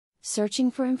Searching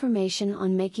for information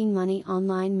on making money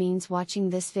online means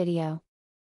watching this video.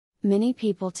 Many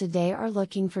people today are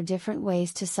looking for different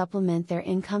ways to supplement their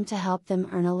income to help them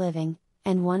earn a living,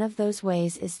 and one of those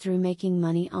ways is through making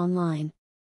money online.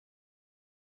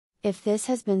 If this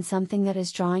has been something that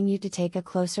is drawing you to take a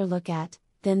closer look at,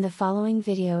 then the following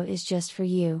video is just for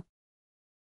you.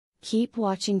 Keep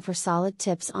watching for solid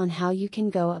tips on how you can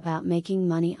go about making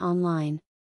money online.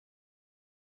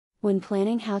 When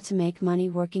planning how to make money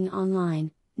working online,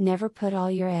 never put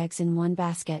all your eggs in one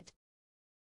basket.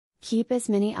 Keep as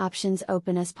many options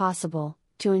open as possible,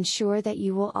 to ensure that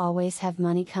you will always have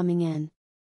money coming in.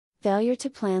 Failure to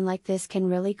plan like this can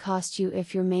really cost you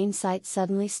if your main site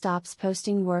suddenly stops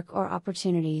posting work or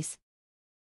opportunities.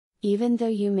 Even though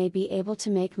you may be able to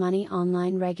make money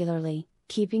online regularly,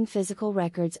 keeping physical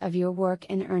records of your work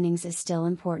and earnings is still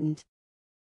important.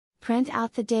 Print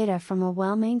out the data from a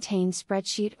well-maintained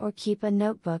spreadsheet or keep a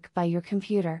notebook by your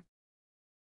computer.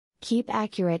 Keep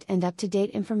accurate and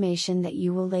up-to-date information that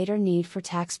you will later need for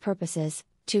tax purposes,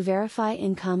 to verify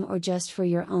income or just for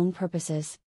your own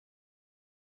purposes.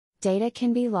 Data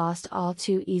can be lost all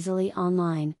too easily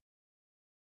online.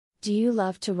 Do you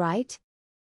love to write?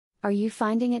 Are you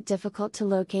finding it difficult to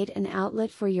locate an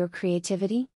outlet for your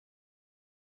creativity?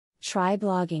 Try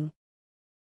blogging.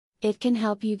 It can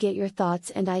help you get your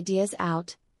thoughts and ideas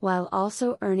out, while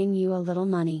also earning you a little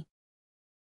money.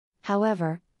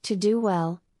 However, to do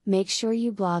well, make sure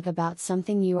you blog about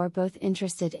something you are both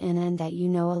interested in and that you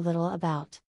know a little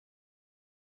about.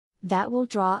 That will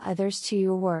draw others to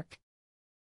your work.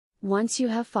 Once you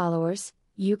have followers,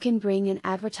 you can bring in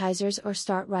advertisers or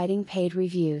start writing paid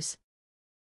reviews.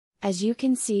 As you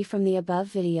can see from the above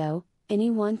video,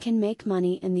 anyone can make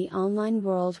money in the online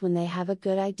world when they have a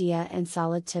good idea and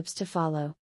solid tips to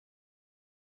follow.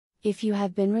 If you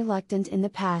have been reluctant in the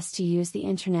past to use the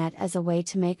internet as a way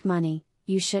to make money,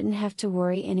 you shouldn't have to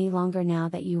worry any longer now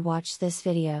that you watch this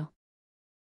video.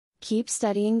 Keep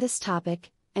studying this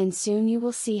topic, and soon you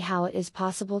will see how it is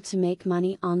possible to make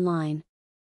money online.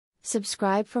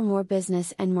 Subscribe for more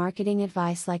business and marketing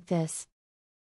advice like this.